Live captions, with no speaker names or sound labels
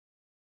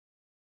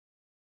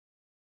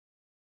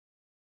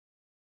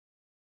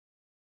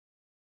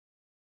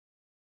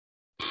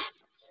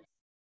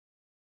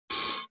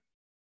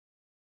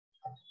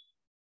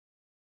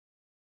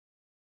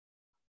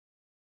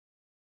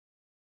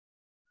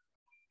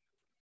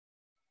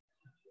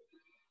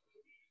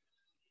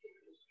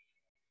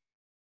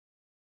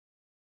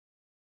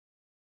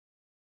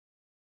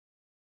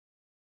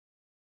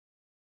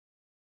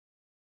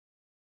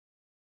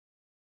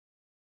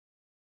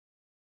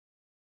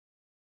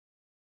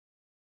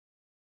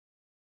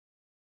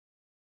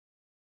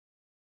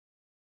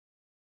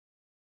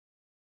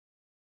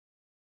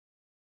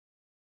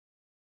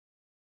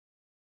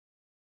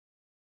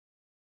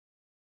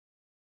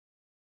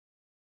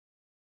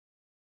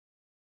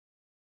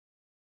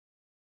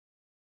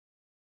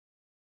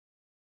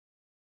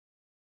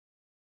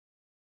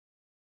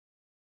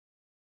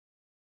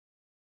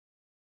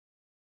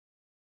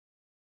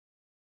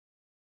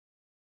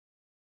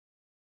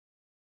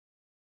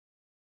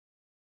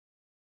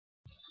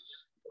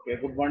Okay,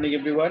 good morning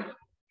everyone.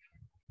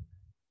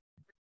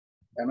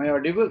 Am I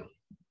audible?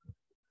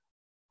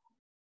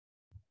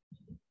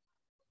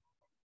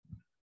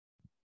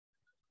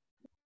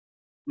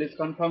 Please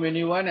confirm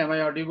anyone, am I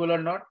audible or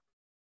not?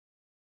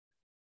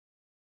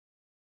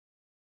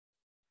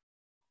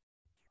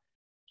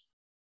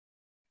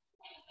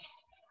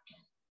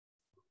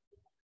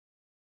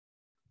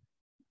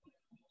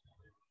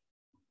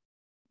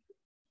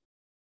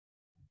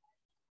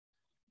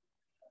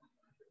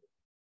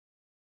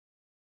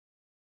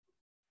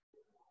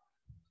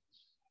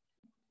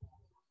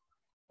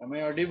 Am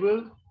I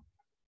audible?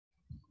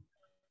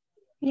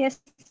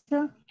 Yes,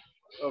 sir.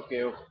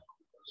 Okay.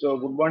 So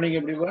good morning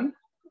everyone.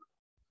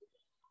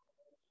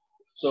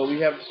 So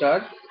we have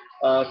started.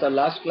 So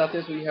last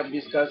classes we have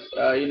discussed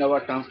in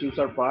our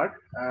transducer part,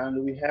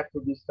 and we have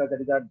to discuss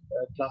that is that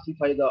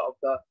classify of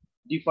the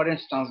different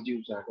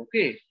transducer.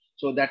 Okay.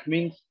 So that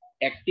means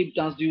active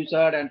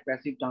transducer and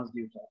passive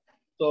transducer.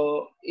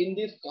 So in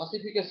this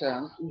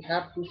classification, we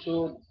have to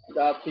show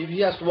the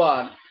previous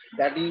one,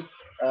 that is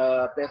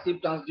passive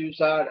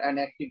transducer and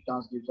active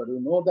transducer.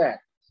 You know that.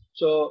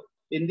 So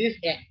in this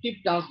active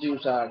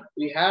transducer,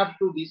 we have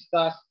to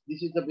discuss.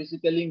 This is the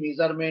basically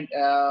measurement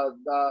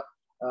the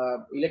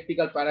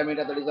electrical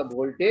parameter, that is the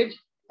voltage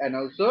and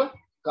also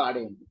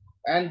current.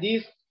 And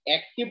this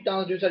active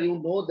transducer,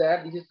 you know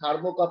that this is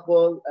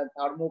thermocouple and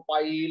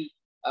thermopile.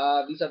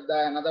 These are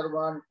the another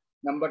one.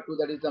 Number two,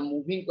 that is the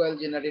moving coil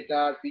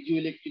generator,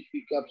 piezoelectric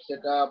pickup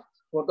setup,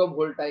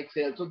 photovoltaic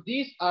cell. So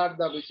these are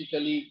the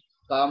basically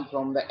come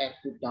from the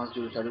active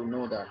transducer. You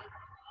know that.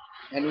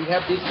 And we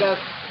have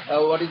discussed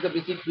what is the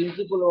basic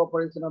principle of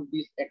operation of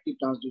this active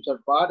transducer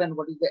part and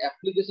what is the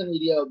application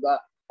area of the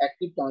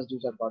active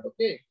transducer part.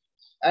 Okay.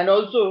 And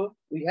also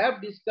we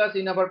have discussed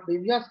in our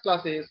previous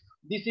classes,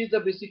 this is the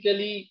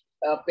basically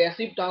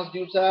passive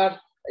transducer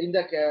in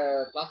the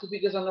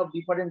classification of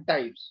different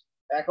types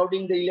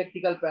according to the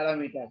electrical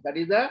parameter. That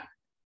is a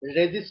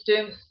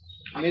resistance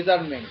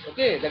measurement.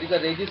 Okay, that is a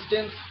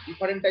resistance,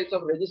 different types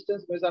of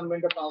resistance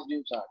measurement of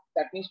transducer.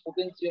 That means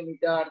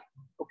potentiometer.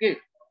 Okay,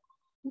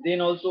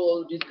 then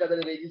also discuss the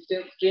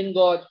resistance strain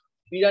gauge,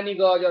 Pirani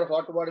gauge or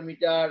hot water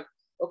meter.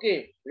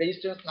 Okay,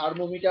 resistance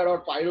thermometer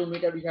or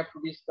pyrometer we have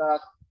to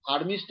discuss.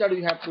 Thermistor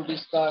we have to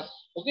discuss.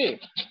 Okay,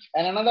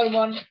 and another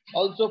one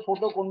also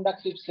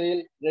photoconductive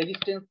cell,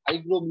 resistance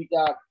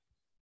hygrometer.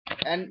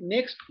 And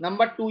next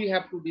number 2 we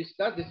have to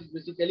discuss. This is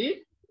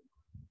basically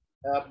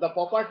the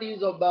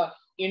properties of the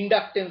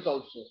inductance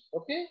also.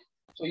 Okay,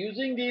 so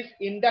using this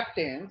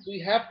inductance we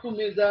have to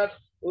measure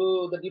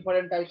the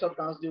different types of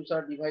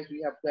transducer device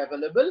we have to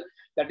available.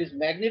 That is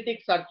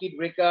magnetic circuit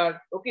breaker.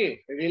 Okay,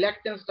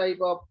 reluctance type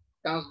of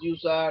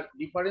transducer,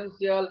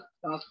 differential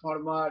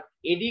transformer,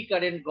 eddy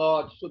current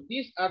gauge. So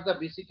these are the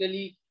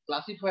basically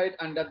classified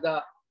under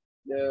the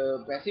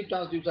passive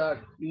transducer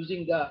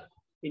using the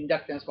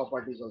inductance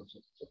properties also.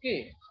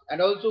 Okay,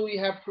 and also we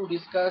have to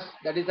discuss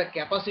that is the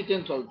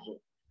capacitance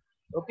also.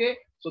 Okay,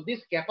 so this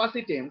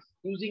capacitance,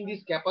 using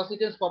this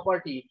capacitance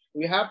property,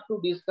 we have to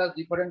discuss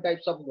different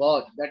types of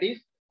gauge. That is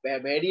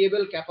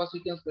variable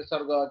capacitance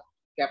pressure gauge,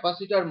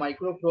 capacitor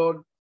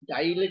microphone,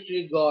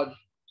 dielectric gauge.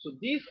 So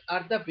these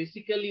are the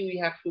basically we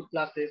have to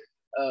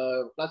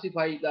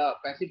classify the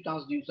passive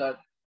transducer,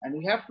 and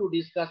we have to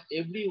discuss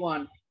every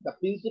one the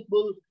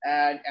principle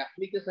and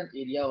application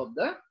area of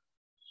the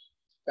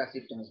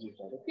passive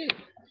transducer. Okay,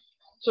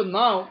 so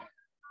now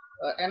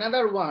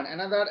another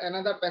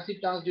passive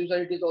transducer,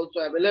 it is also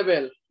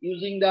available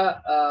using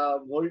the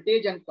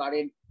voltage and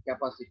current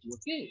capacity.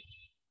 Okay,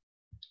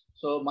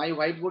 so my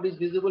whiteboard is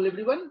visible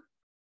everyone?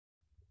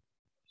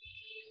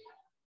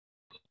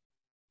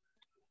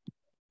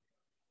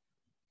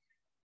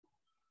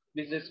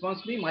 Please respond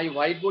me, my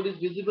whiteboard is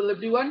visible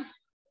everyone?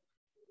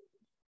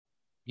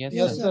 Yes,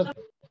 Yes, sir. sir.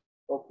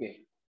 Okay,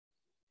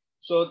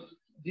 so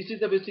this is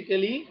the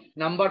basically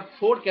number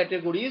 4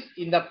 categories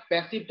in the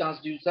passive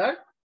transducer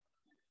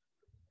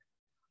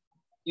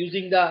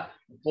using the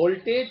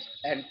voltage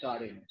and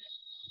current.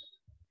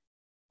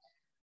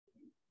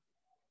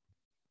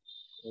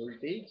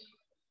 Voltage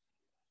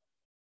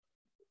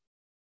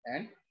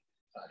and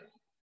current.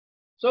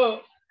 So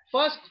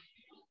first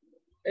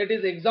it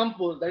is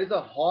example, that is a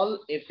Hall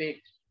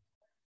effect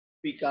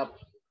pickup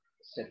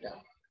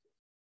setup.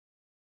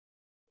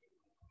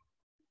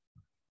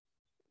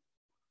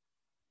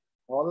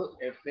 Hall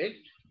effect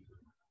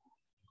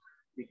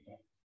pickup.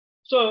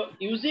 So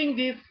using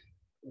this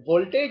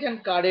voltage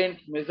and current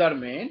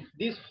measurement,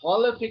 this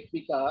Hall effect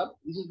pickup,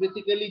 this is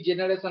basically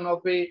generation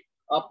of a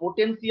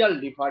potential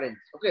difference.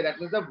 Okay, that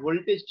means the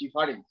voltage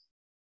difference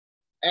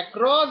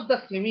across the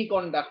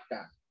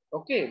semiconductor.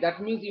 Okay, that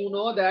means you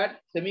know that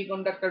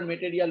semiconductor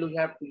material we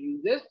have to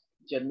use is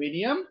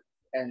germanium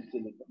and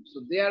silicon.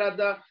 So there are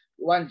the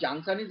one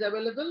junction is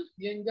available,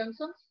 PN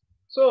junctions.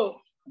 So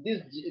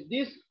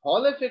this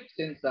Hall effect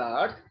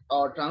sensor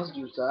or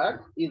transducer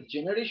is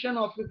generation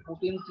of a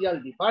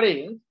potential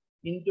difference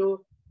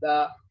into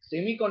the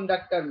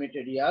semiconductor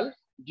material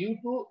due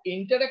to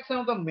interaction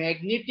of the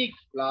magnetic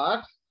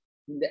flux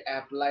in the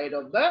applied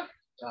of the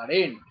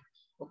current.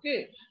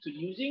 Okay, so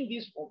using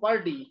this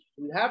property,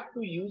 we have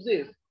to use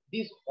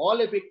this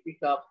Hall effect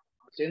pickup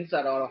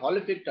sensor or Hall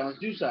effect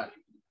transducer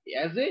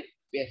as a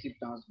passive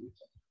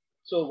transducer.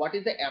 So what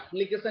is the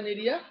application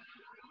area?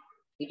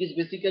 It is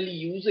basically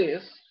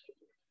uses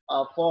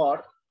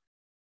for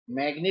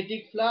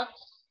magnetic flux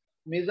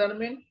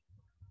measurement,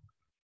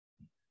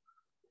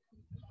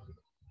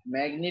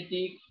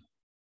 magnetic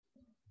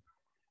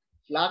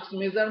flux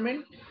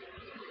measurement,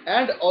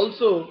 and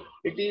also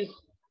it is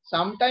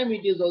sometimes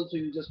it is also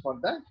uses for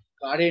the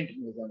current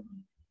measurement.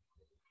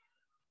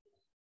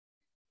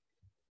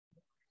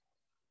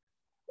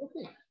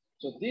 Okay,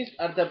 so these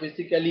are the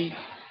basically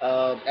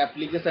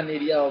application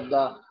area of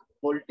the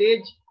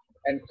voltage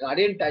and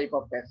current type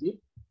of passive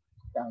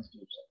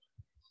transducer.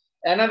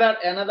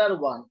 Another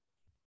one.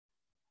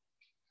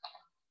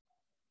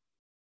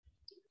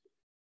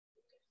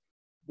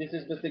 This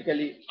is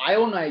basically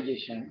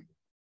ionization.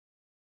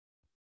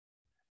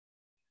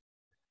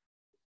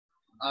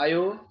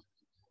 Ionization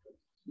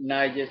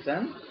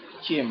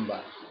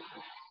chamber.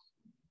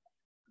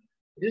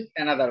 This is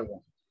another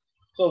one.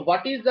 So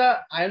what is the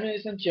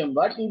ionization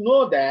chamber? You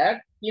know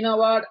that in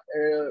our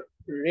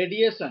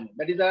radiation,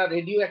 that is a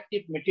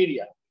radioactive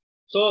material.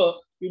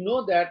 So you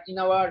know that in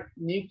our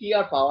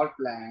nuclear power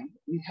plant,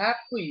 we have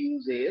to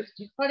use a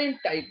different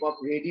type of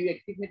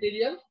radioactive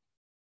material,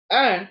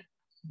 and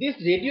this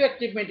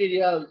radioactive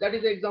material, that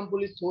is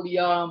example is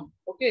sodium,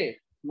 okay,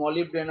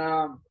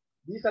 molybdenum,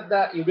 these are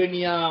the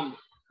uranium,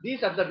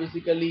 these are the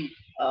basically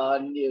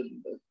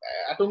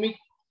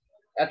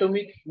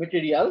atomic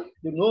material.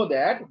 You know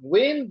that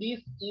when this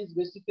is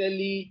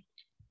basically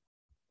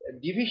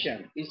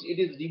division,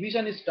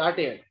 division is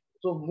started,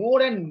 so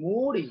more and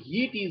more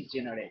heat is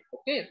generated,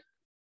 okay,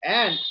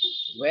 and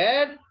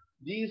where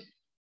this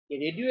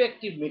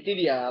radioactive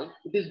material,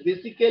 it is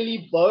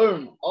basically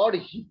burned or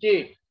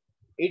heated,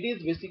 it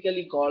is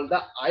basically called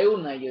the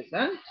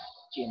ionization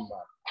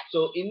chamber.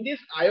 So in this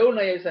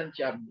ionization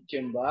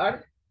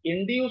chamber,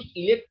 induced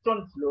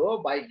electron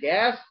flow by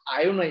gas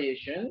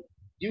ionization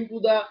due to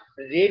the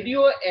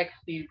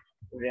radioactive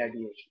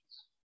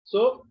radiations.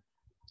 So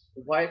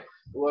why,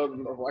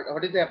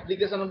 what is the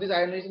application of this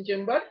ionization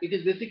chamber? It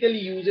is basically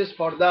uses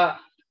for the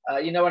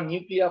in our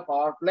nuclear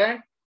power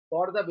plant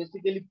for the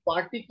basically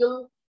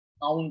particle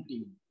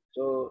counting.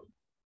 So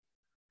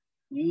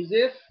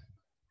uses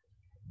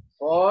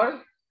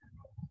for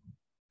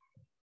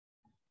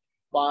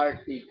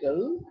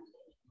particle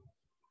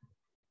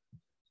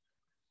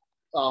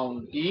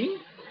counting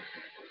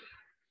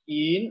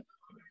in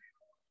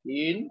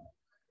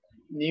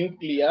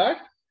nuclear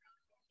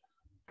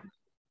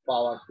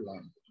power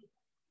plant.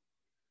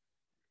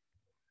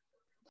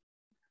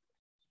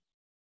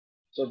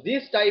 So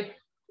this type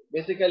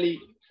basically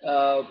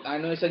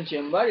ionization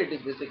chamber, it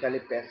is basically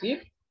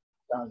passive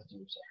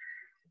transducer.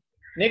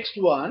 Next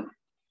one,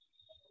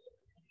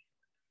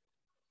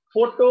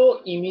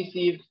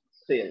 photoemissive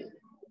cell.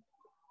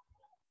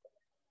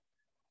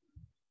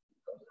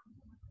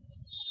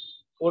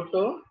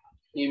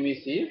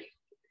 Photoemissive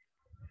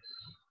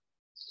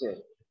cell.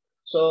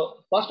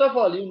 So first of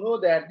all, you know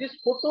that this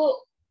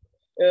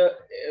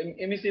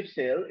emissive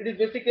cell, it is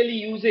basically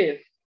uses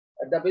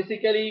the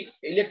basically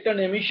electron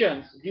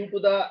emissions due to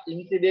the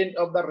incident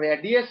of the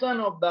radiation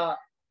of the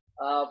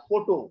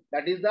photo,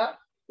 that is the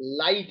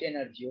light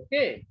energy.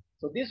 Okay,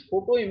 so this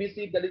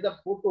photoemissive, that is the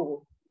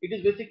photo, it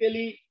is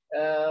basically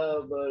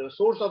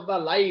source of the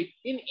light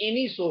in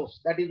any source,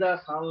 that is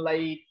the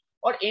sunlight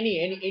or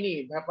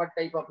any vapor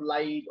type of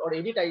light or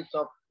any types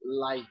of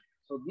light.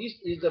 So this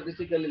is the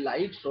basically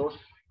light source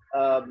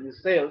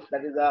cells,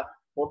 that is a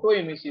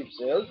photoemissive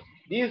cells.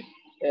 This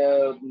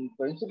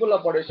principal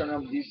operation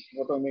of this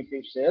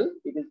photoemissive cell,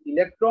 it is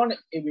electron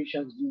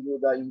emissions due to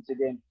the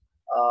incident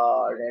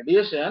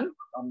radiation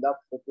from the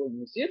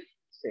photoemissive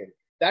cell.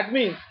 That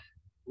means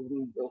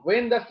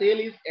when the cell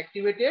is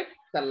activated,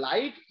 the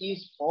light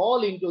is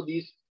fall into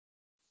this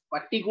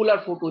particular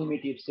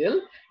photoemissive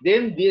cell,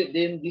 then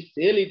this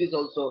cell, it is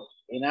also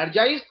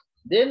energized,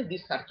 then the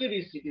circuit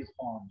is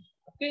on.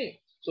 Okay,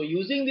 so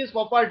using this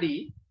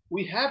property,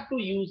 we have to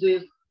use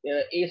a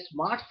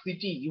smart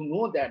city. You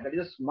know that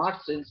is a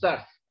smart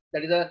sensor,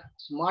 that is a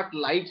smart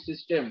light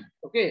system.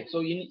 Okay,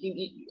 so in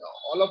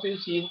all of you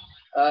seen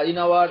in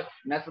our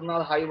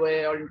national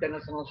highway or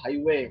international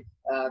highway,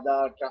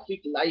 the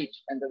traffic light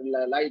and the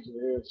light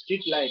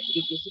street light, it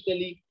is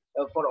basically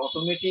for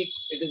automatic,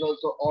 it is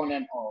also on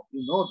and off.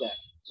 You know that.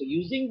 So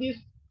using this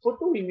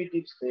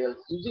photoemissive cells,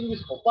 using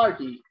this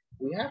property,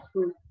 we have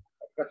to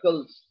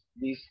tackle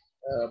these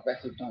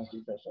passive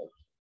transducers also.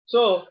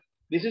 So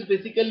this is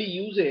basically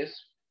uses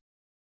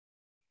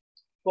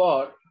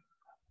for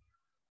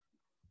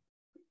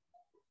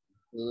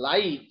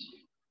light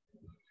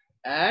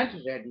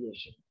and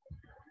radiation.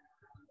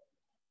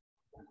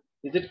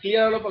 Is it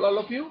clear all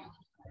of you?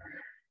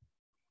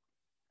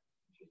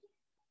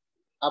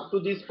 Up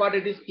to this part,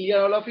 it is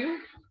clear all of you?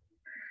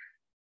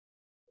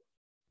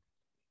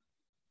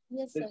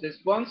 Yes, sir. This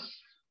response?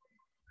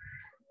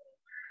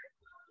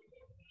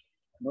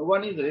 No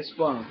one is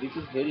response. This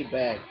is very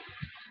bad.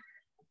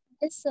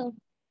 Yes, sir.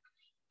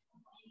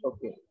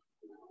 Okay.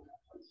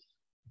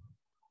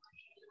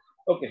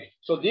 Okay.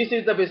 So this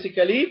is the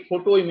basically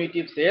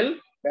photoemittive cell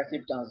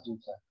passive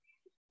transducer.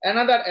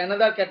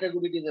 Another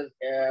category is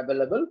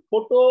available,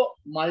 photo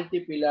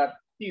multipollar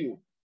tube.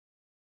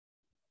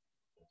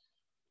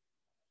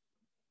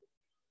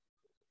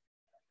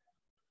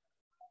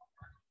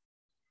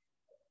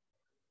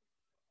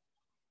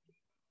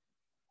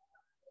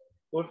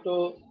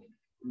 Photo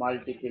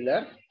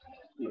multipollar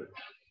tube.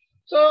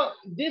 So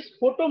this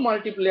photo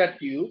multiplier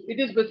tube, it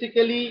is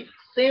basically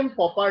same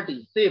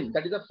property, same,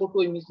 that is a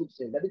photoemissive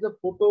cell. That is a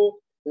photo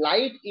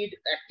light it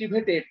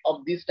activated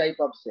of this type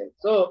of cell.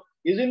 So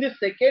using the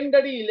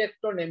secondary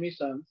electron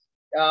emissions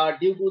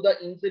due to the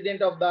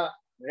incident of the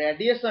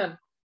radiation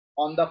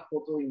on the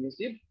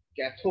photoemissive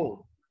cathode.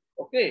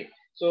 Okay,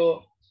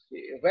 so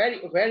where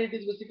it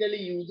is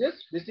basically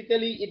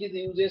basically it is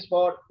uses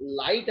for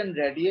light and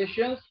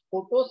radiations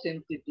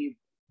photosensitive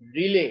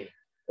relay.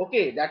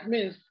 Okay, that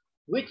means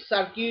which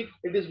circuit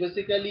it is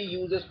basically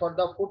uses for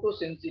the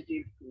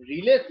photosensitive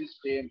relay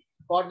system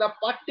for the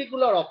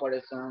particular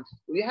operations.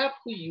 We have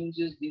to use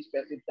this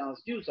passive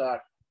transducer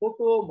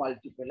photo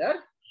multipollar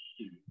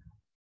tube.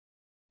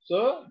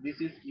 So this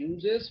is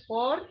uses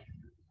for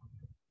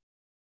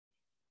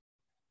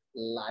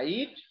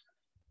light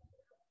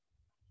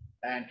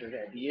and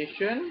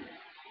radiation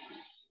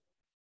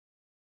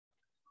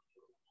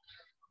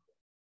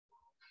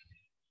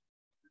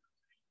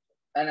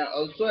and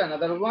also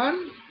another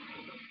one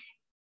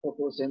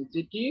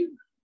photosensitive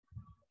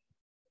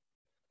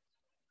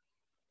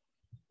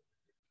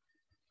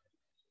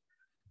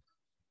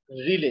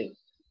relay.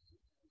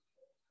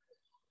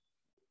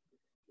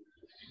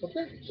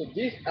 Okay, so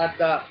these are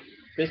the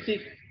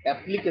basic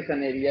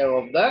application area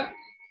of the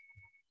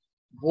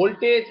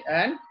voltage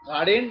and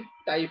current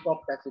type of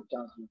passive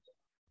transducer.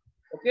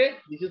 Okay,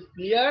 this is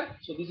clear.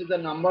 So this is the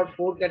number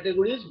 4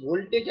 categories,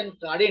 voltage and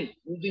current.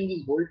 Using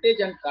this voltage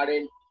and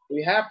current,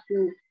 we have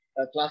to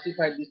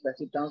classify this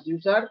passive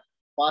transducer.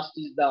 First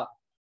is the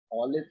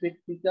Hall effect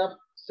pickup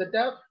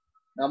setup.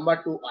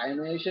 Number 2,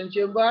 ionization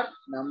chamber.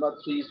 Number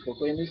 3 is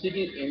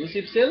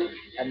photoemissive cell,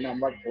 and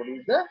number 4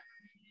 is the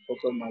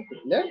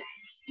photomultipollar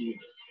tube.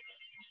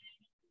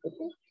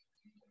 Okay.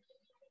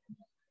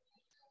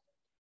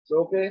 So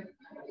okay,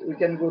 we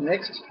can go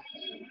next.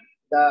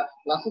 The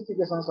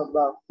classifications of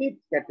the 5th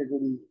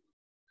category.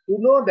 You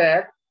know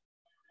that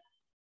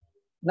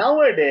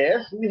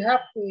nowadays we have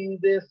to use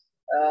this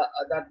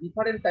the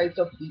different types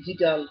of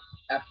digital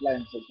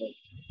appliances.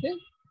 Okay,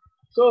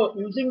 so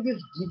using this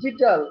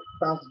digital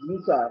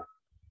transducer,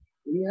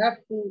 we have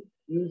to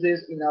use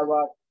this in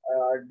our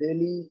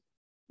daily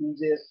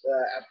uses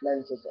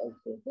appliances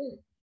also. Okay,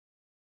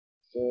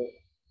 so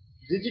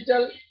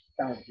digital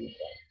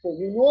transducer. So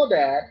you know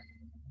that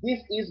this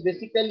is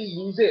basically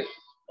uses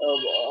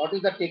what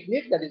is the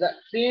technique, that is a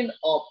train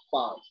of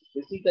pulse.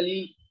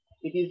 Basically,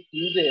 it is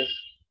uses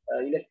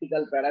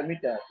electrical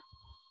parameter.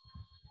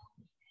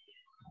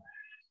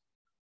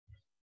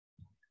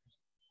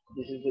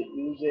 This is the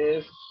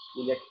uses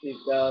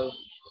electrical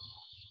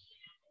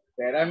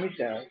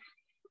parameter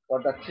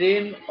for the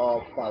train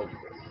of pulses.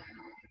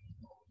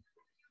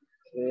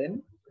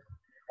 Train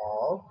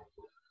of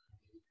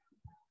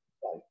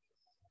pulses.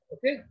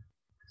 Okay,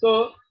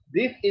 so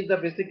this is the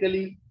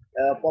basically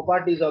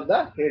properties of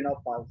the train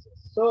of pulses.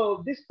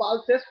 So this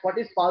pulses, what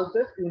is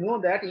pulses? You know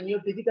that in your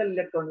digital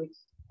electronics,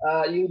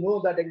 you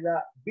know that there is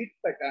a bit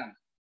pattern.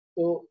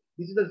 So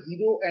this is a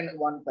 0 and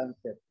 1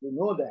 concept. You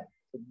know that.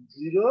 So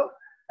 0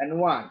 and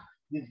 1.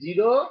 The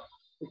 0,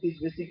 it is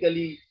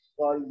basically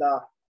called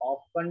the off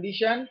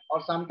condition,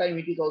 or sometimes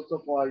it is also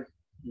called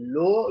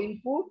low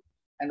input,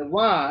 and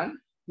 1,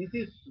 this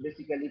is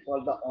basically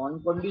called the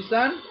on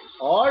condition,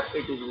 or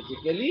it is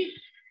basically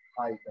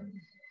high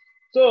condition.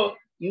 So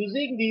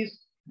using this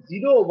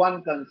 0,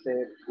 1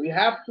 concept, we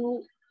have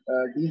to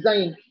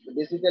design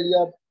basically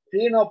a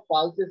train of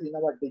pulses in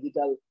our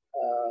digital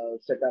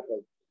setup.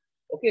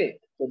 Okay,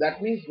 so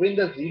that means when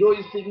the 0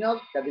 is signal,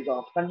 that is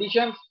off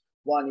conditions,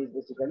 1 is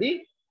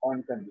basically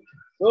on condition.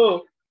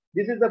 So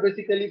this is the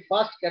basically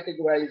first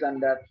categorized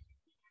under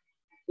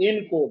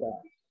encoder.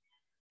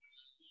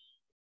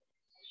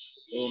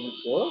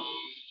 Encoder.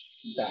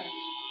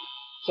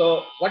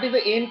 So what is the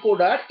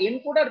encoder?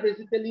 Encoder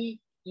basically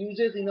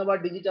uses in our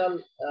digital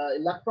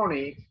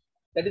electronics,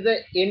 that is a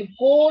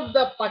encode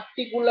the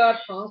particular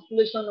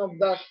translation of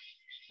the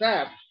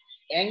shaft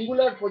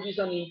angular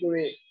position into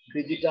a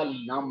digital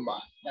number.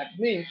 That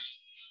means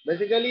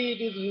basically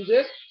it is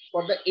uses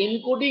for the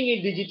encoding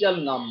a digital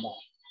number.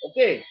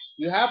 Okay,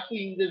 you have to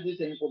use this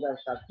encoder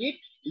circuit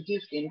which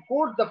is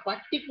encode the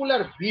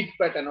particular bit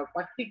pattern or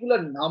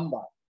particular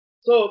number.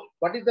 So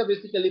what is the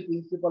basically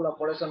principal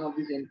operation of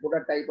this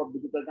encoder type of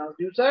digital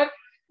transducer?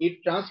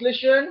 It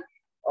translation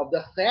of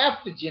the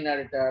shaft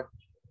generator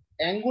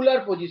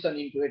angular position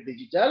into a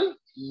digital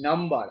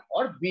number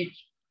or bit.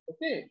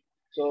 Okay,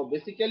 so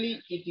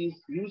basically it is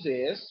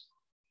uses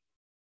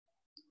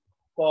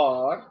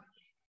for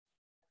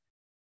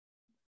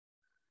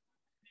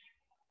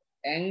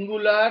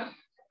angular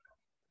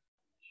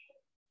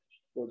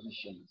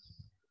positions.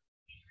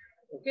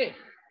 Okay.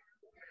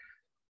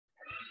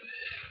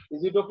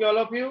 Is it okay, all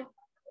of you?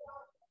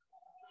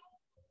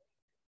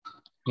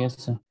 Yes,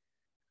 sir.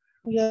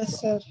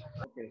 Yes, sir.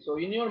 Okay. So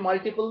in your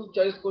multiple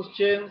choice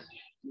questions,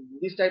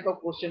 this type of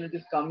question it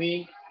is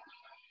coming.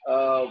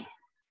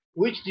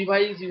 Which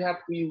device you have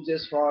to use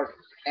this for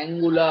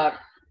angular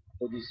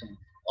position?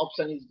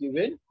 Option is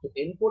given to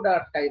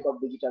encoder type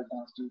of digital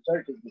transducer.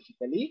 It is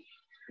basically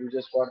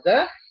uses for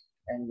the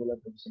angular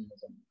position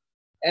measurement.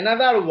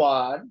 Another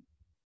one,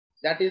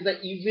 that is the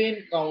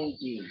event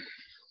counting.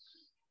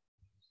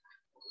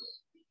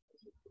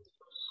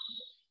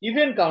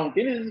 Event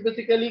counting is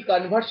basically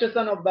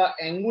conversion of the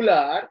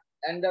angular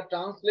and the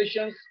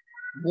translations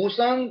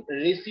motion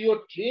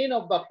ratio train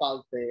of the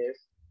pulses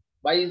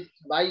by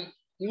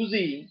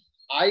using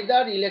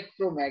either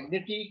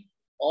electromagnetic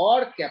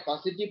or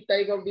capacitive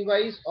type of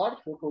device or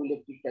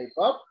photoelectric type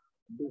of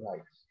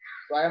device.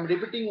 So I am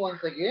repeating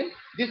once again,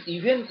 this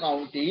event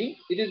counting,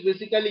 it is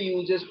basically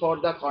uses for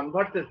the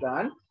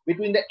conversion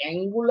between the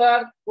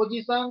angular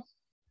positions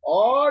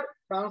or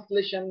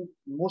translation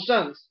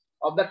motions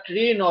of the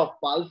train of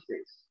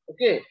pulses,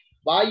 okay,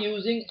 by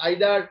using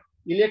either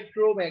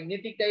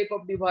electromagnetic type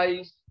of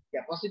device,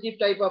 capacitive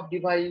type of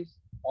device,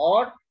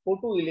 or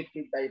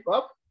photoelectric type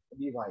of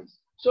device.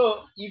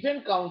 So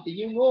event counting,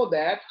 you know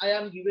that I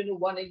am giving you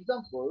one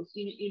example.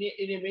 In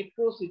a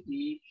metro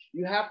city,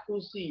 you have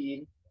to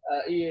see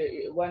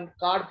one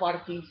car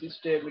parking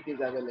system it is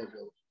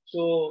available.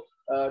 So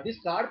this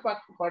car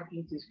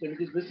parking system,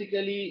 it is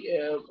basically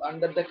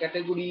under the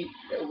category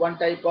one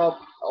type of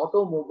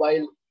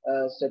automobile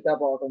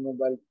setup,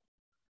 automobile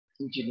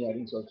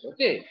engineering also.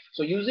 Okay,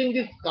 so using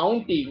this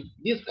counting,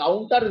 this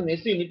counter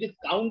machine, it is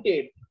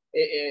counted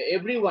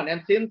everyone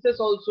and senses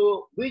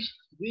also which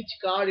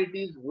car it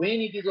is, when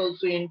it is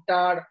also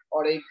enter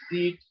or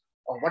exit,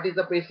 or what is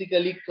the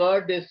basically car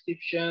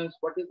descriptions,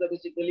 what is the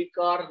basically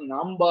car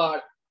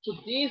number. So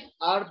these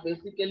are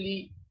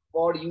basically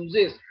for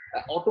uses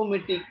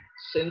automatic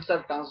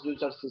sensor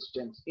transducer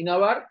systems in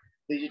our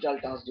digital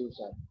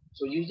transducer.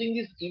 So using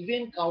this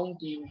event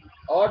counting,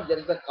 or there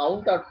is a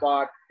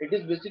counterpart, it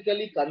is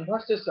basically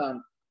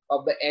conversion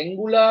of the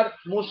angular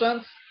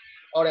motions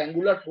or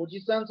angular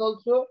positions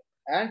also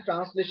and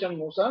translation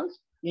motions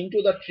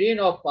into the train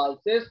of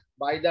pulses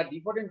by the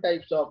different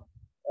types of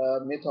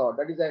method.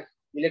 That is a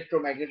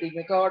electromagnetic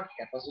method,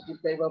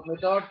 capacitive type of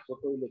method,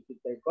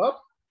 photoelectric type of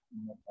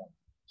method.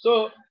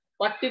 So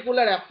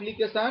particular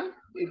application,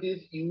 it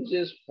is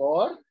uses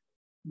for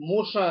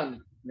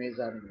motion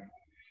measurement.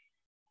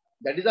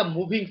 That is a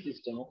moving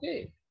system,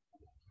 okay?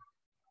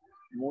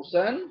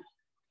 Motion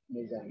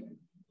measurement.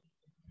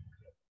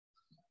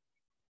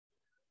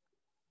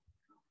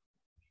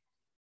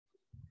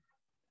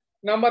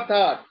 Number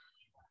third,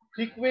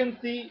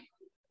 frequency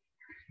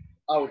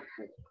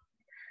output.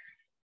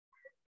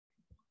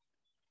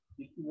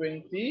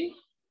 Frequency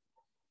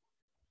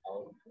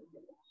output.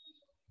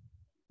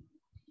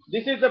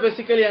 This is the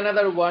basically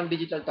another one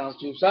digital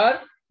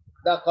transducer,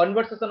 the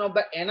conversion of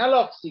the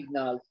analog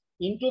signals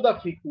into the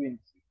frequency.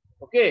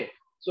 Okay,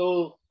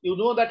 so you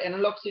know that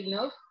analog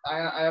signals,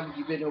 I have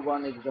given you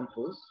one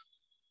example.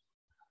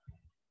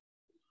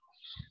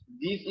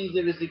 This is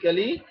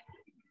basically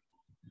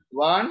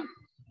one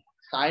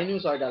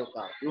sinusoidal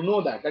curve. You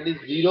know that is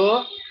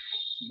 0,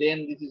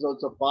 then this is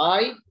also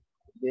pi,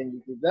 then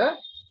this is the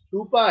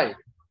 2 pi.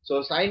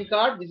 So sine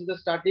curve, this is the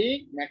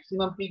starting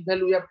maximum peak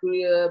value we have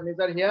to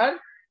measure here.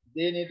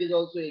 Then it is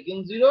also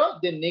again 0,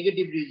 then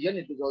negative region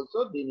it is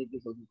also, then it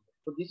is also 0.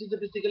 So this is the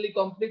basically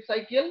complex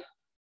cycle,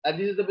 and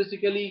this is the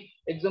basically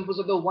examples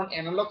of the one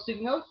analog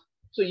signals.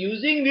 So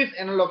using these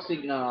analog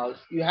signals,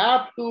 you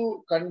have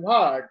to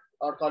convert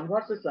or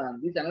conversion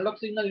this analog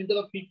signal into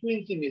the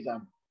frequency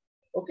measurement.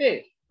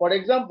 Okay, for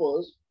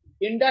examples,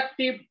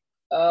 inductive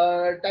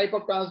type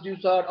of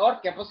transducer or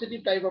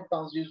capacitive type of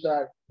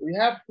transducer, we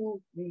have to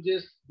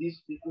use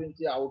this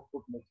frequency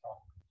output method.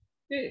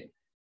 Okay,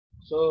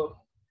 so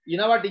in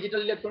our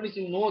digital electronics,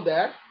 you know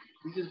that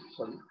this is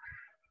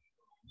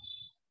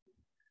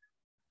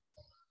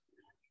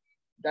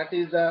that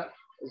is the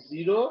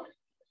 0,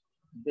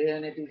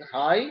 then it is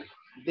high,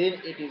 then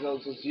it is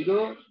also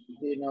 0,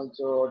 then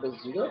also it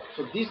is 0.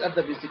 So these are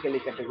the basically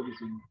categories.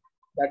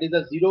 That is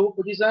the 0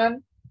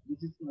 position,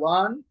 this is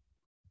 1,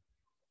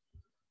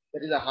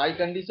 that is a high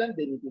condition,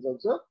 then it is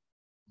also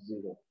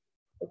 0.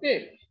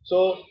 Okay,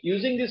 so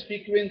using this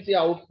frequency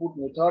output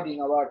method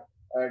in our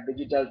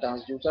digital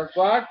transducer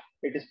part,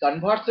 it is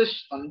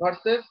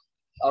conversion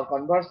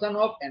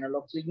of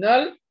analog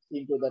signal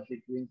into the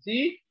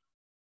frequency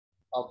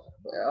of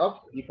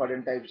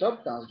different types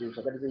of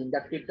transducer. That is the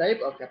inductive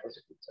type or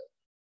capacitive type.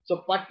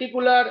 So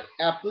particular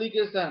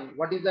application,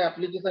 what is the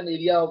application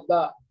area of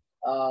the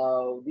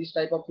this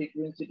type of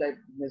frequency type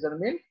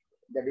measurement?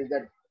 That is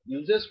that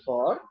uses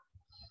for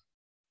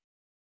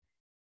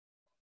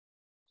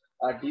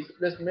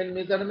displacement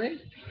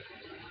measurement,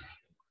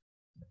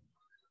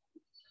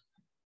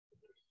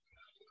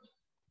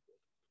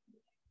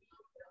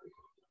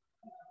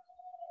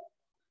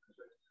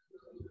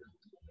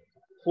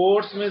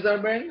 force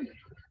measurement,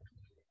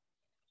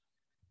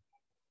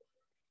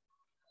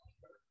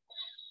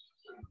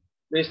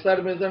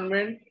 pressure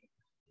measurement,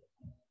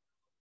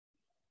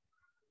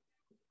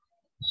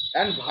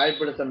 and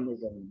vibration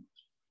measurement.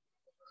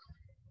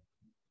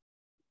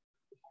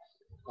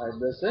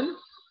 Vibration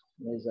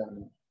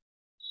measurement.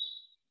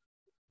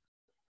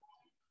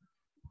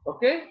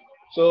 Okay.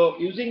 So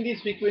using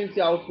this frequency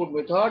output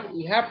method,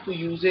 we have to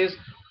use this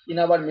in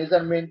our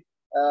measurement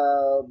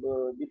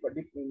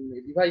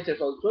devices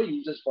also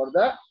uses for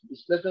the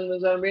displacement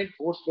measurement,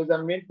 force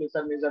measurement,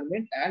 pressure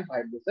measurement, and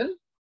vibration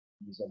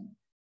measurement.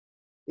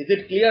 Is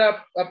it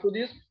clear up to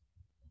this?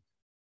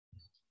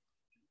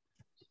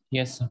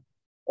 Yes, sir.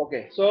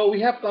 Okay, so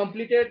we have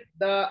completed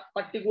the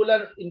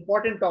particular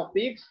important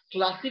topics,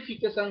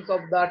 classifications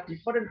of the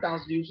different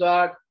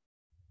transducer,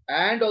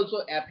 and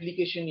also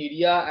application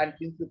area and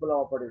principle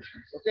of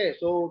operations. Okay,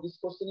 so this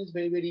question is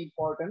very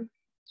important.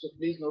 So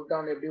please note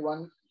down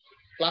everyone.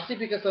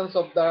 Classifications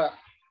of the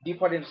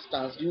different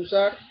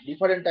transducer,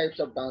 different types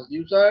of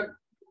transducer,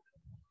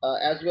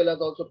 as well as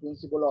also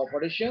principle of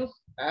operations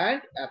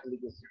and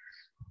applications.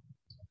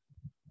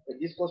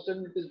 This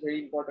question is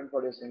very important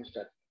for your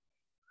semester.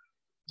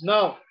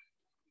 Now,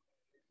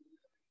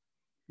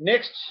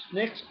 next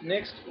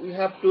we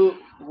have to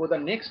go the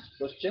next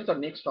questions or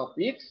next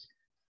topics.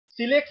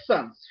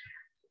 Selection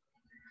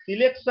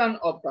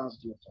of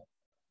transducer.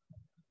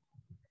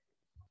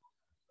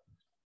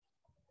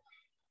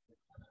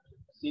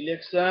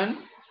 Selection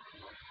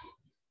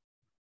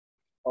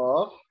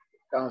of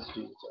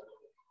transducer.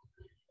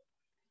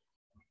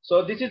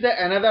 So this is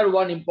another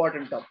one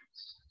important topic.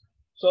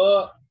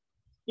 So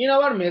in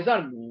our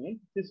measurement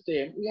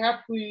system, we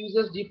have to use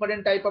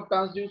different type of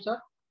transducer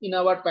in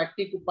our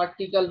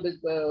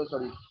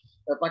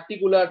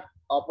particular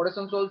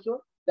operations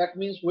also. That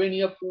means when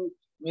you have to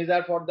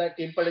measure for the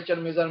temperature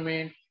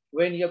measurement,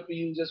 when you have to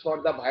use this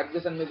for the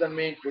vibration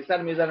measurement,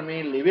 pressure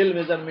measurement, level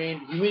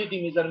measurement,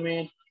 humidity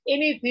measurement,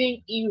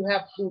 anything you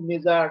have to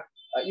measure,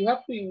 you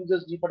have to use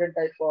this different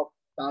type of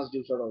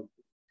transducer also.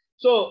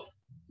 So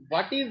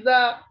what is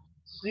the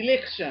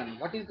selection?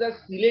 What is the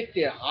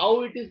selected?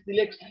 How it is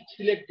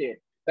selected?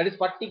 That is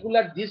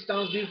particular this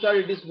transducer,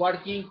 it is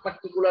working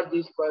particular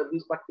this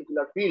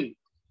particular field.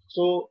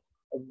 So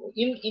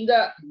in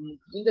the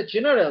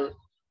general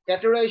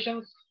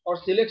categorizations or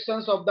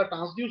selections of the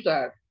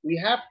transducer, we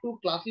have to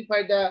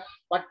classify the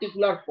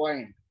particular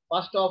point.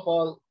 First of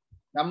all,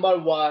 number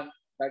one,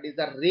 that is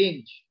the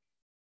range.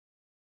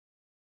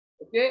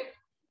 Okay,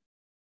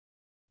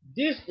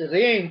 this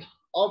range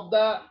of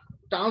the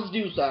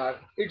transducer,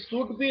 it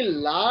should be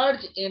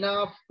large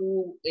enough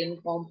to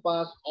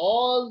encompass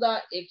all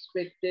the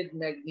expected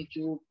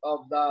magnitude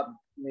of the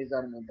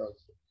measurement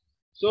also.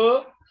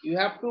 So you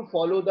have to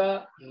follow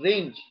the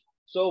range.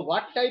 So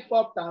what type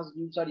of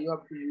transducer you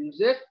have to use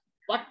it?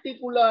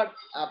 Particular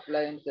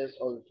appliances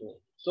also.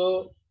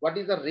 So what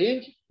is the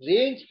range?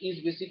 Range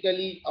is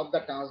basically of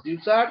the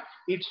transducer.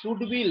 It should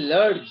be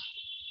large.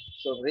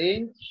 So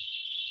range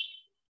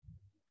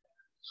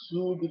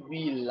should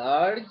be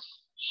large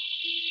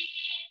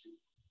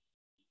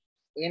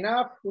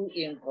enough to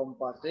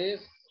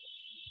encompass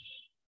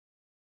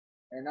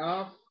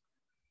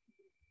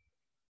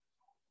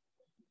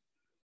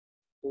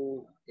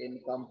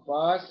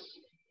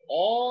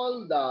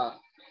all the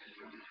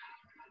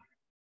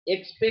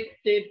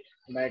expected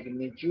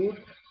magnitudes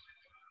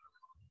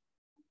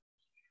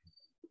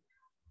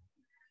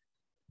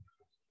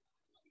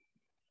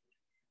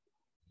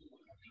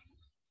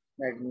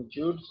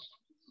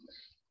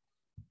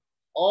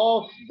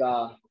of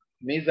the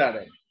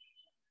measurement.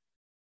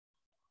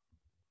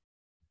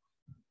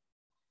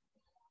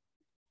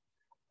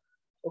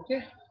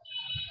 Okay,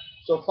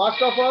 so first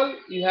of all,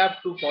 you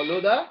have to follow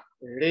the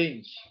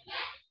range.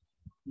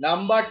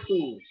 Number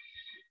two,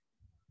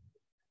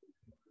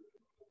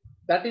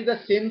 that is the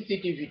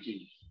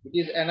sensitivity. It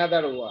is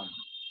another one.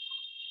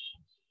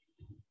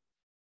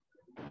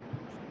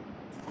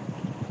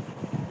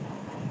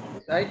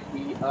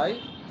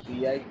 Sensitivity.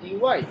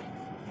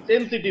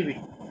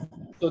 Sensitivity.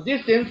 So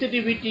this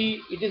sensitivity,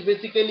 it is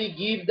basically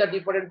give the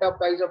different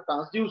types of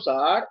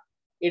transducer.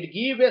 It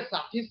gives a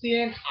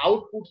sufficient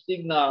output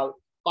signal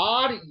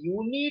per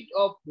unit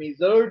of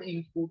measured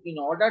input in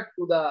order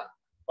to the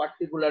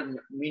particular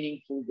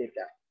meaningful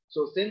data.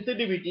 So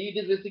sensitivity, it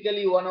is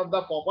basically one of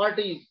the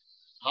properties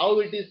how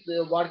it is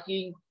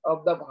working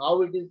of the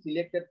how it is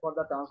selected for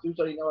the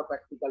transducer in our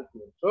practical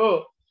field.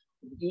 So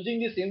using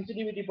the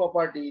sensitivity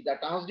property, the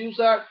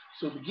transducer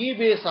should give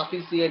a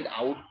sufficient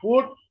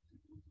output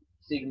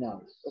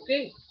signals.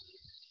 Okay.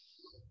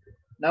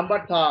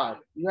 Number third,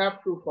 you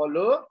have to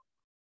follow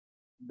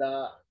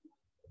the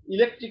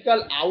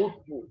electrical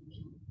output.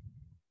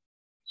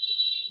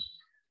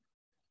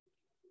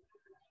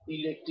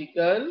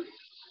 Electrical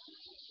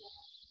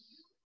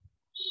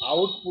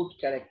output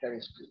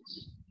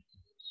characteristics.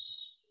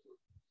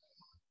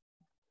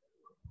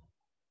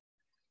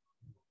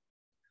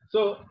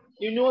 So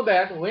you know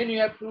that when you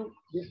have to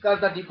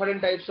discuss the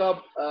different types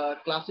of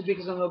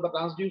classifications of the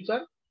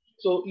transducer,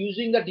 so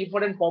using the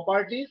different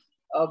properties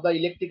of the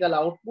electrical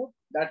output,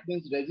 that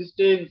means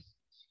resistance,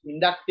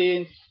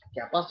 inductance,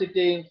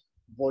 capacitance,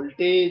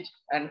 voltage,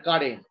 and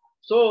current.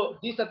 So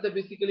these are the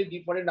basically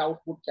different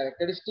output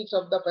characteristics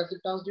of the passive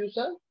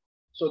transducer.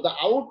 So the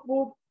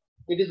output,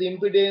 it is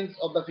impedance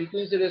of the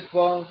frequency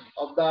response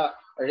of the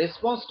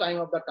response time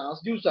of the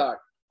transducer.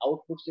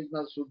 Output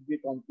signal should be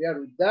compared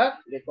with the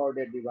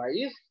recorded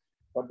device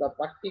for the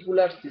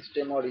particular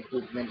system or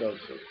equipment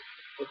also.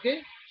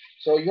 Okay.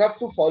 So you have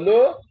to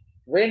follow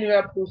when you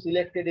have to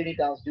selected any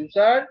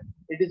transducer.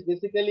 It is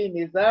basically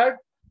measured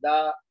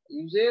the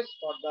uses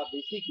for the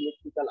basic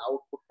electrical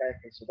output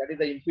characteristic. That is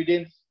the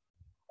impedance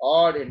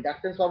or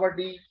inductance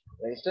property,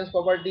 resistance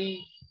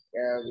property,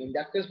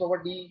 inductance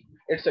property,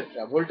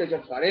 etc. Voltage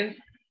and current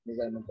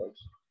measurement also.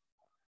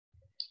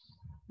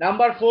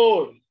 Number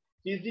 4,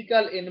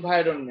 physical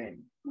environment.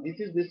 This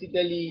is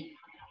basically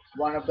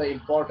one of the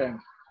important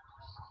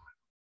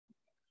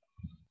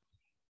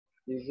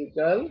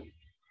physical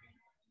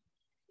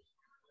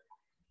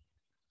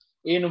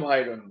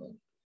environment.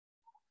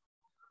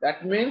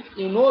 That means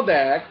you know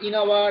that in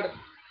our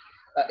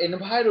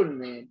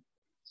environment,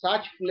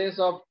 such place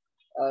of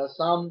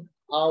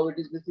somehow it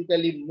is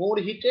basically more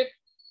heated,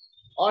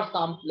 or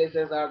some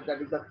places are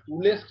that is the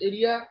coolest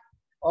area,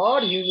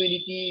 or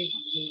humidity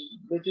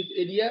basis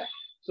area.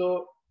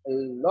 So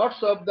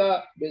lots of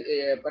the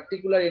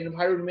particular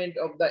environment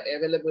of the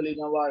available in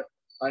our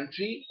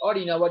country or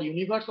in our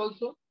universe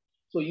also.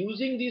 So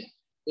using this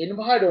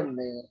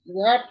environment,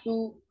 you have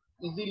to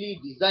easily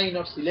design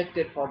or select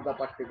it for the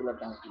particular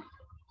transducer.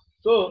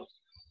 So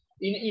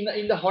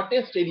in the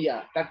hottest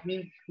area, that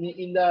means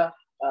in the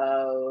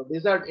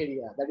desert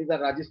area, that is the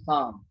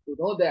Rajasthan, you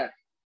know that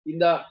in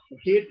the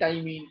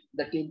daytime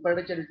the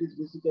temperature it is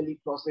basically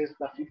processed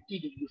the 50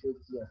 degrees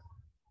Celsius,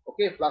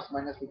 okay, plus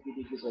minus 50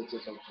 degrees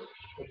Celsius also,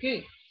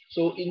 okay.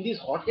 So in this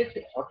hottest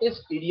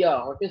area,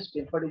 hottest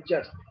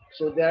temperatures,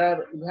 so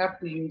there you have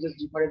to use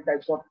different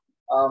types of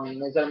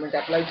measurement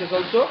appliances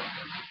also,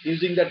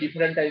 using the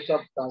different types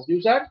of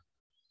transducer.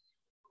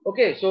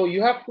 Okay, so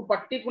you have to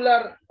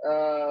particular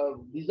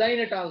design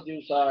a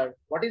transducer.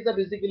 What is the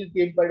basically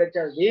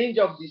temperature range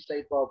of this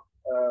type of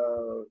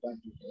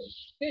transducer?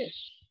 Okay,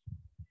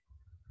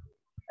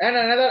 and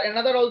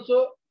another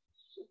also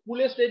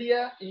coolest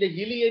area in the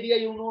hilly area.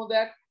 You know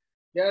that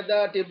there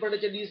the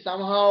temperature is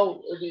somehow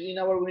in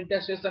our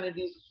winter season it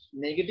is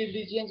negative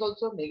regions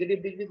also,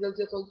 negative degrees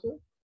Celsius also.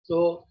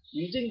 So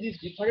using these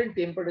different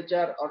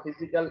temperature or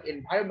physical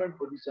environment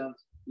conditions,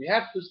 we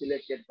have to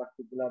select a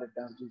particular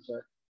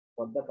transducer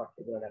for the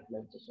particular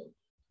appliances.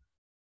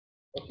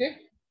 Okay,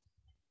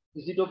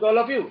 is it okay all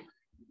of you?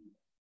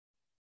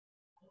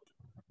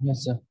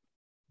 Yes, sir.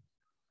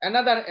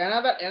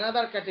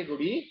 Another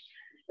category,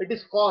 it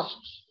is cost.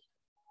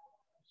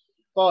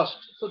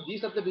 So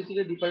these are the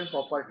basically different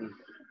properties.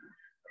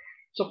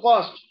 So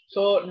cost.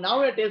 So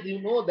nowadays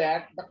you know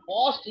that the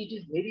cost it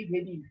is very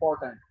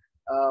important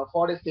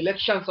for the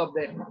selections of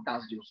the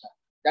transducer.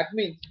 That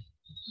means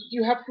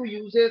you have to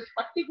use a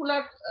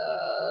particular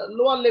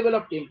lower level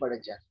of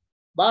temperature.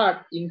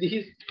 But in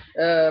this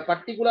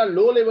particular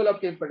low level of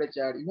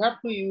temperature, you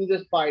have to use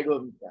a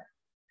spirometer.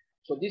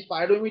 So this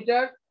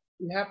spirometer,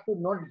 you have to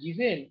not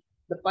given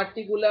the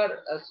particular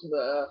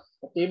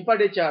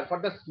temperature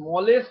for the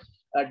smallest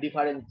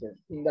differences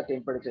in the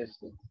temperature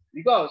scale.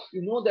 Because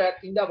you know that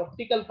in the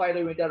optical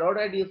pyrometer or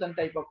radiation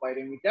type of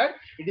pyrometer,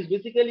 it is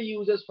basically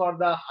uses for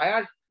the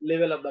higher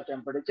level of the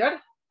temperature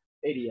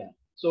area.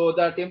 So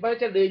the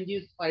temperature range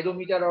is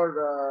pyrometer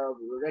or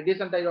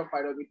radiation type of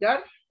pyrometer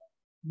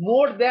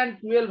more than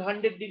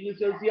 1200 degrees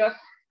Celsius.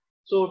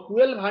 So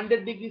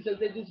 1200 degrees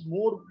Celsius is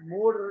more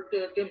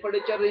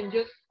temperature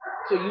ranges.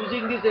 So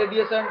using this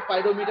radiation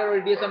pyrometer or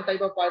radiation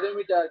type of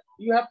pyrometer,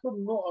 you have to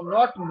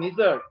not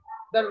measure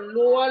the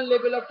lower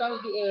level of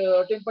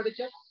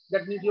temperature.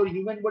 That means your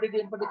human body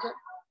temperature.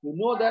 You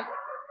know that.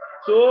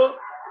 So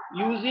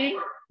using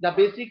the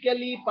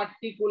basically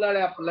particular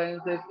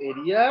appliances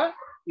area,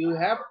 you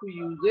have to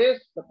use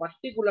the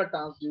particular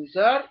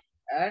transducer,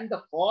 and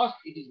the cost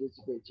it is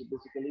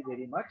basically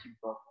very much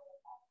important.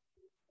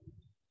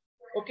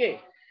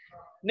 Okay,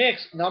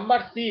 next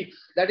number 6,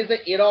 that is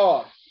the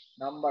error.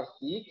 Number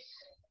 6,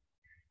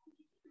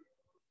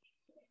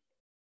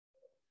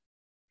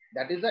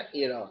 that is the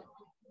error.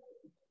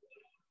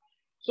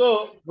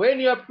 So when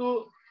you have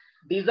to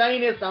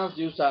design a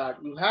transducer,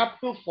 you have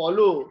to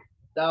follow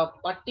the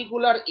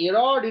particular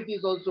error it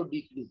is also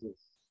decreases.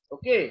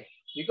 Okay,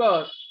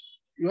 because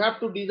you have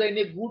to design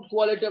a good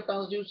quality of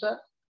transducer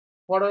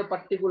for a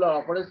particular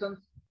operations,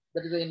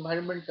 that is the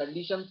environment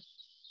conditions.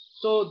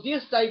 So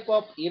this type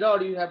of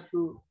error you have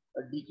to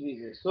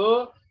decrease it.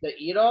 So the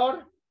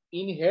error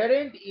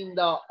inherent in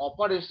the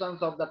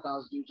operations of the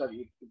transducer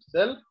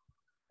itself,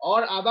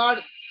 or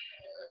other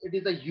it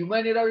is a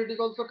human error it is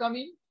also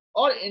coming,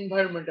 or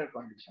environmental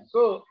condition.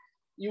 So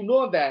you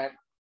know that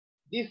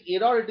this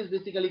error it is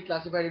basically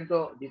classified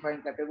into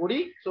defined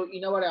category. So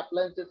in our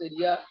appliances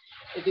area,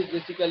 it is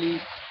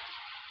basically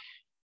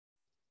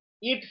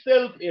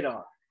itself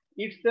error.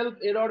 Itself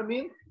error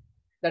means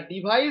the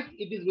device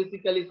it is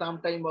basically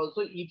sometime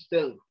also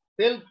itself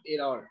self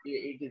error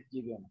it is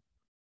given.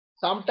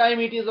 Sometime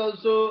it is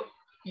also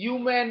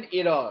human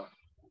error.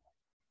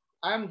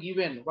 I am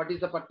given what is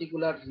the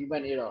particular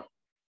human error.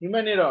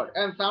 Human error,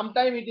 and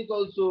sometimes it is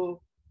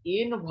also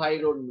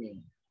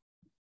environment.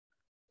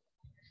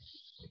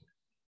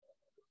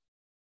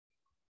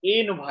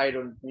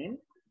 Environment.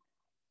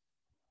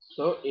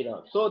 So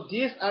error. So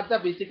these are the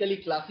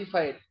basically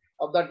classified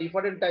of the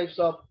different types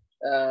of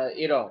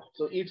error.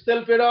 So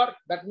itself error,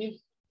 that means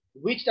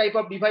which type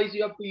of device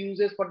you have to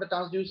use for the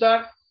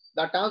transducer.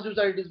 The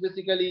transducer, it is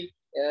basically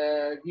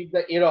give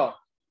the error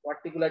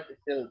particular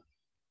itself.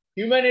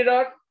 Human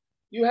error,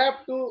 you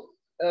have to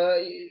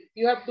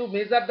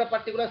measure the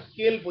particular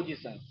scale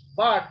position.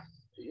 But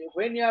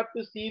when you have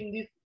to see in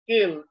this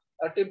scale,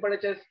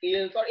 temperature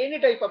scales or any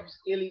type of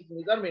scale is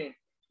measurement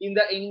in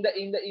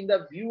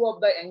the view of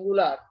the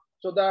angular.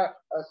 So the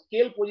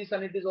scale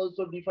position, it is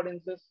also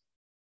differences.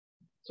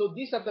 So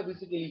these are the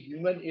basically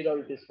human error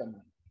it is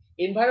coming.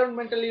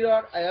 Environmental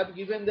error, I have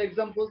given the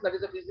examples. That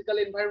is a physical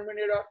environment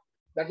error.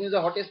 That means the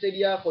hottest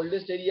area,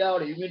 coldest area,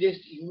 or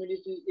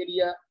humidity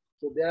area.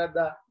 So there are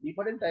the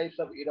different types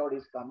of error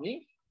is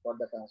coming for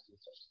the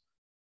transducers.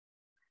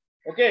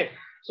 Okay,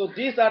 so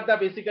these are the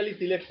basically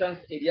selections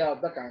area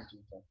of the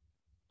transducer.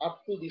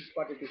 Up to this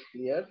part it is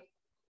clear.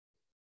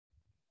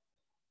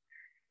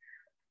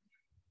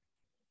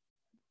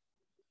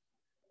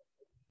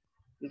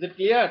 Is it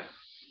clear?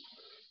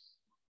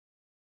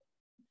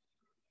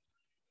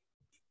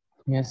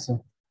 Yes, sir.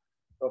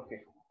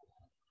 Okay.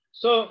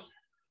 So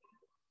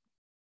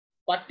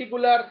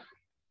particular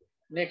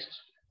device,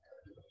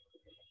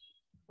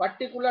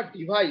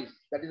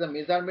 that is a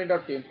measurement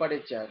of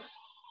temperature.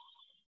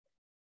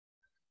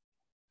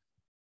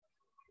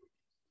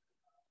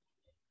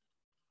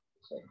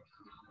 Sorry.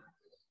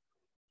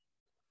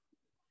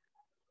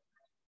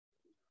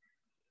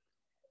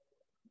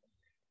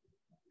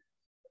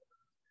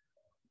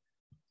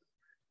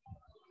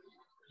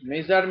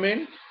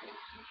 Measurement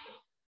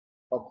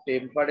of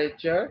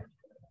temperature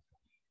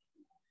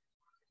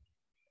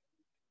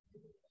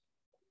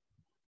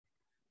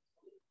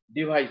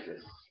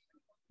devices.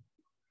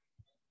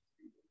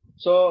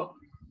 So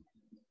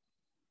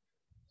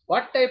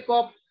what type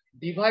of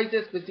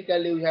devices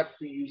basically we have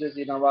to use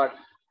in our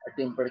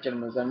temperature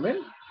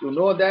measurement? You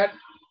know that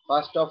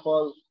first of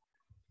all,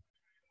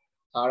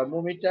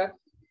 thermometer.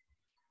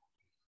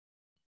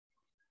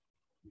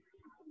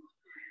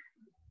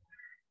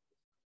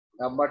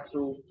 Number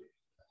 2,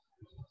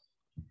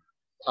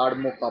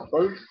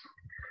 thermocouples.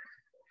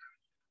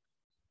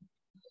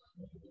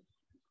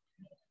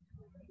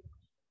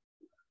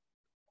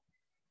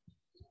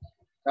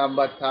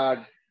 Number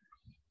 3,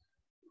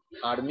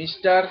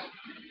 thermistor.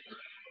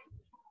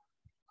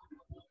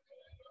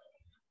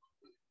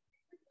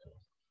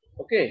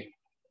 Okay.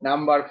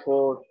 Number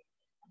 4,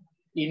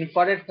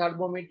 infrared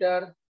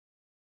thermometer.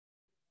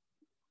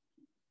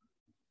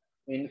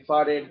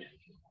 Infrared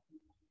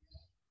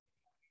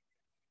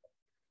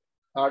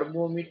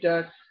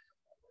thermometer.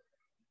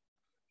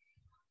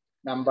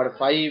 Number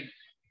 5,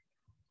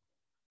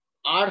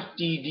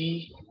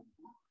 RTD.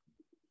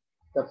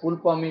 The full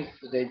form is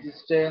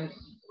resistance,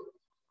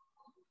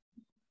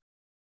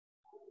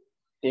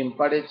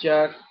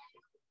 temperature,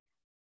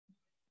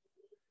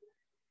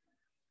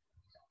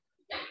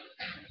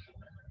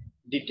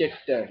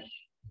 detector.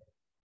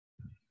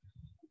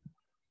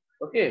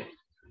 Okay.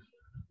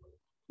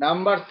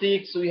 Number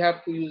 6, we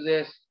have to use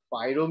a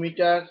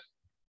pyrometer.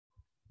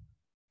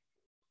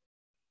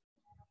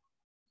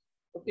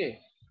 Okay.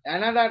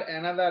 Another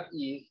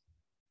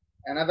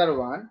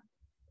one,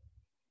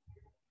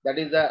 that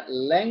is the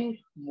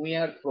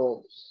Langmuir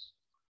probes.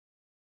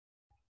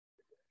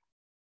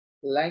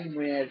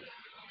 Langmuir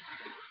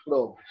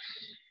probes.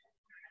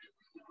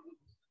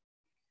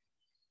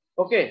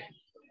 Okay.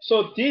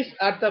 So these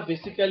are the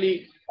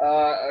basically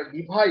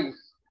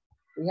device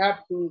we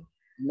have to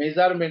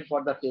measurement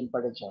for the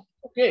temperature.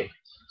 Okay.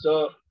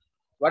 So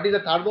what is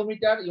a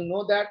thermometer? You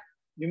know that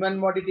human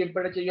body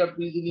temperature you have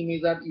to easily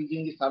measure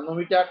using the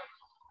thermometer.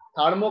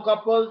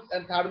 Thermocouples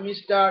and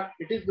thermistor,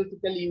 it is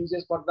basically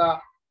uses for the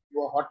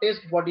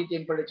hottest body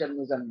temperature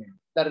measurement.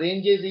 The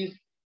ranges is,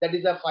 that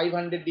is a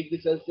 500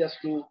 degrees Celsius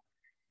to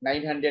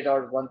 900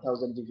 or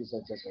 1000 degrees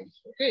Celsius.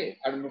 Okay,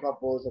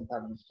 thermocouples and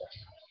thermistor.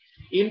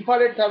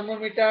 Infrared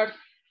thermometers,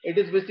 it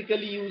is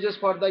basically uses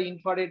for the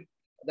infrared,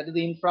 that is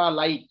the infra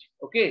light.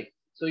 Okay,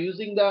 so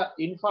using the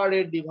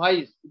infrared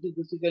device, it is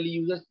basically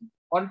uses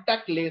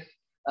contactless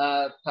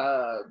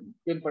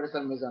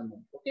temperature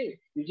measurement. Okay,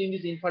 using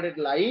this infrared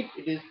light,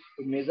 it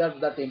measures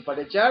the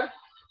temperature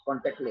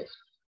contactless.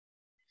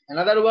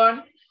 Another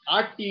one,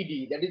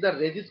 RTD, that is the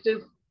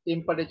resistance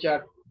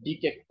temperature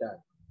detector.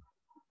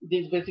 It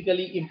is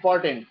basically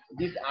important.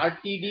 This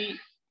RTD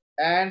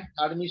and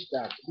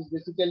thermistor, it is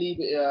basically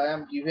I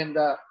am given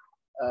the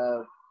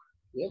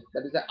yes,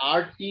 that is the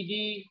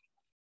RTD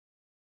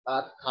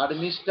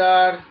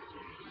thermistor.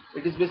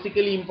 It is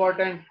basically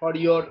important for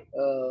your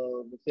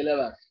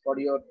syllabus, for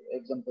your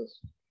examples.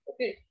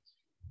 Okay,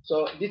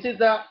 so this is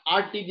the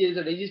RTD, is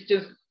a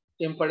resistance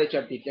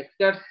temperature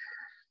detector.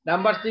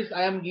 Number 6,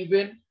 I am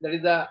given, that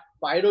is a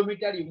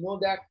pyrometer. You know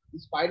that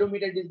this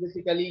pyrometer is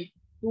basically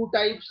two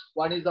types.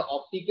 One is the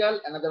optical,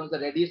 another one is the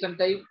radiation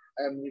type.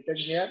 I am written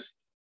here.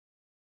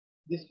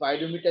 This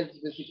piezometer is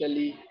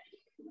basically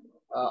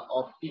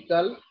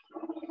optical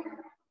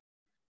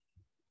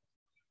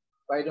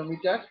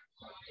piezometer,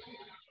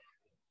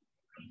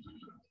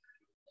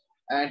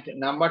 and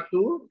number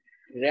two,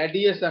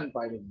 radiation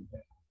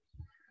piezometer.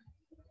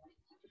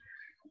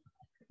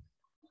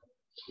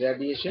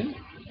 Radiation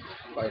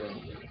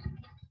piezometer.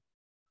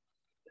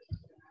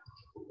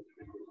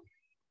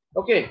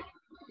 Okay,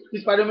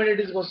 this piezometer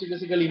is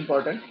basically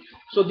important.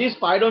 So this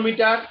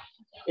piezometer,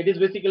 it is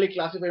basically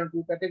classified into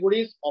two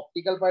categories: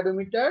 optical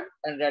piezometer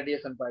and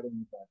radiation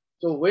piezometer.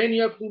 So when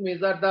you have to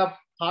measure the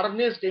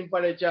furnace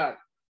temperature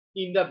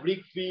in the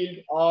brick field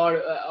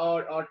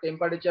or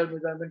temperature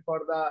measurement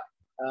for the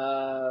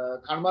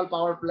thermal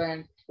power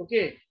plant,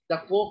 okay, the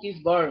coke is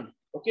burned.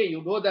 Okay,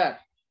 you know that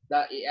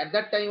at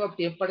that time of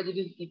temperature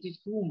it is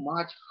too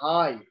much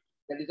high.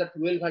 That is a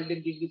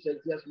 1200 degrees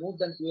Celsius, more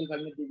than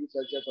 1200 degrees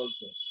Celsius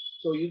also.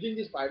 So using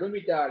this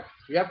piezometer,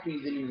 we have to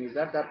easily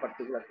measure that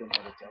particular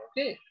temperature.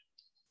 Okay.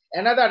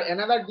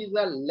 Another these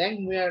are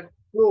Langmuir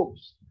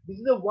probes. This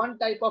is a one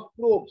type of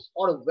probes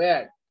or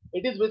where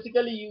it is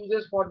basically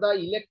uses for the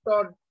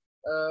electron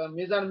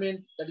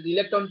measurement, that is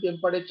electron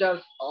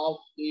temperatures of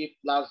a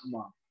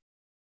plasma.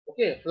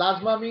 Okay,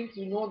 plasma means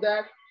you know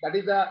that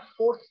is the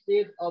fourth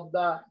stage of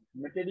the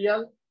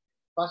material.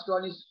 First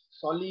one is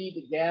solid,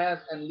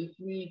 gas, and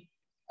liquid,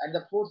 and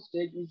the fourth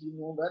stage is you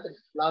know that is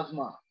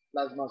plasma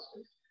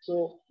stage.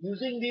 So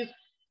using these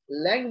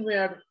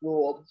Langmuir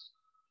probes,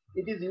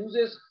 it is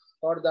uses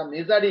for the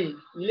measuring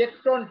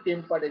electron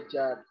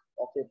temperature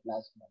of a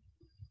plasma.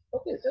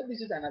 Okay, so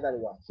this is another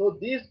one. So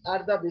these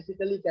are the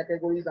basically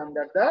categories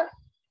under the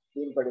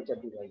temperature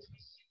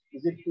devices.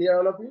 Is it clear,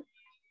 all of you?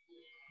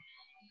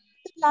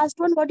 Last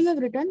one, what you have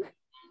written?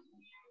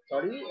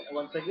 Sorry,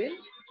 once again.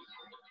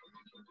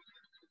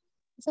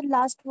 So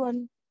last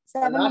one.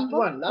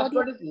 Last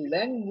one is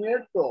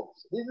Langmuir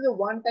probes. This is a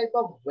one type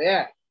of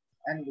wear,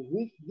 and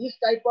with this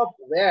type of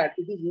wear,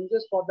 it is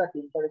uses for the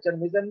temperature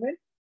measurement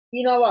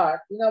in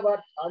our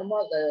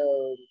thermal,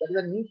 that is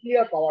a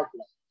nuclear power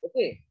plant.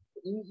 Okay,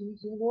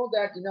 you know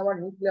that in our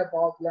nuclear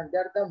power plant,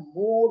 there are the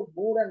more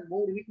and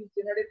more heat is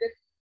generated,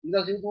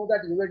 because you know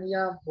that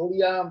uranium,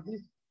 thorium,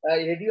 this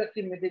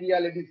radioactive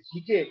material, it is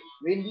heated.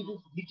 When it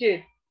is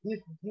heated,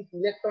 this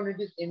electron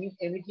it is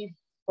emitted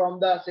from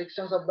the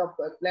sections of the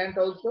plant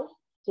also.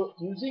 So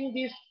using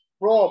this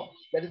probe,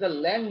 that is the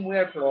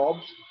Langmuir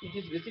probes, it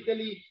is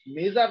basically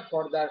measured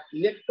for the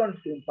electron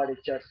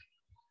temperatures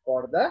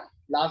for the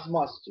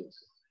plasma stage.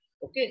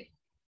 Okay,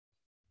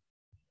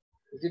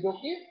 is it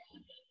okay?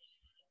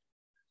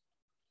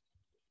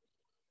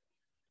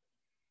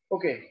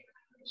 Okay,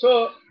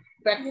 so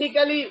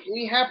practically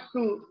we have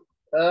to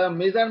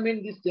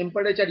measurement this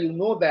temperature. You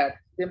know that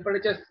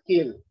temperature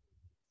scale.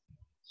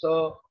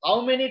 So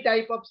how many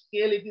type of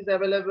scale it is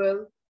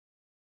available?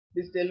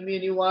 Please tell me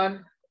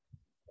anyone.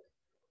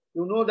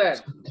 You know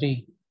that?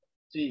 Three.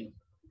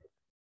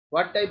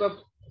 What type of,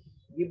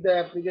 give the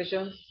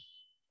applications?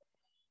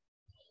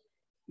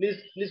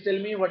 Please tell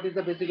me what is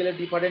the basically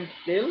different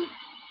scale.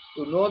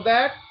 To know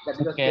that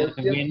is a Kelvin,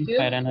 Celsius scale.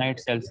 Fahrenheit,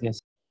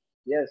 Celsius.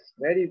 Yes,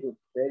 very good,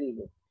 very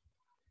good.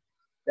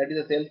 That is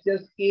a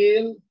Celsius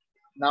scale.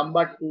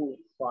 Number two,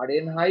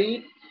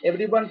 Fahrenheit.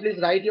 Everyone, please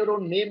write your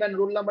own name and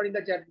roll number in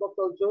the chat box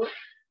also.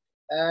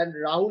 And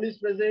Rahul is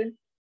present.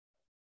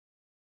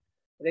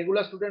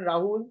 Regular student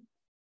Rahul.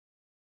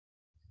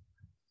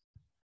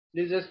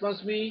 Please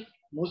respond me.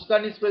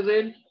 Muskan is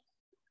present.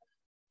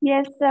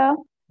 Yes, sir.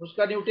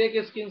 Muskan, you take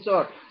a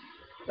screenshot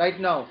right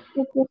now.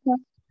 Okay, sir.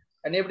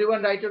 And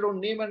everyone write your own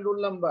name and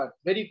roll number.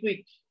 Very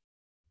quick.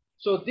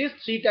 So this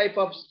three type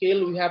of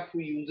scale we have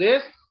to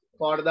use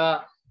for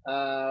the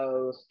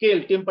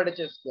scale,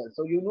 temperature scale.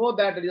 So you know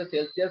that there is a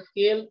Celsius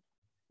scale,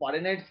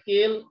 Fahrenheit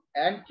scale,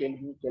 and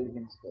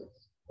Kelvin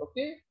scales.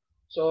 Okay.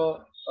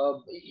 So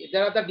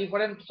there are the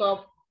different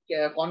of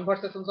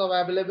conversations of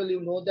available.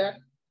 You know that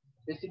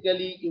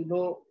basically you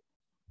know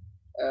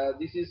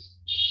this is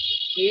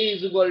K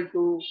is equal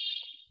to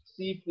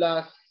C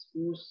plus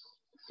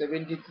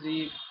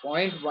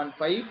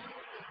 273.15.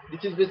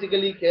 This is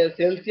basically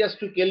Celsius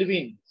to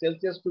Kelvin.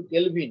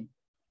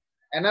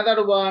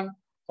 Another one,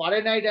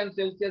 Fahrenheit and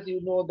Celsius,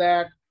 you know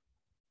that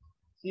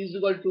C is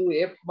equal to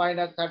F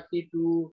minus 32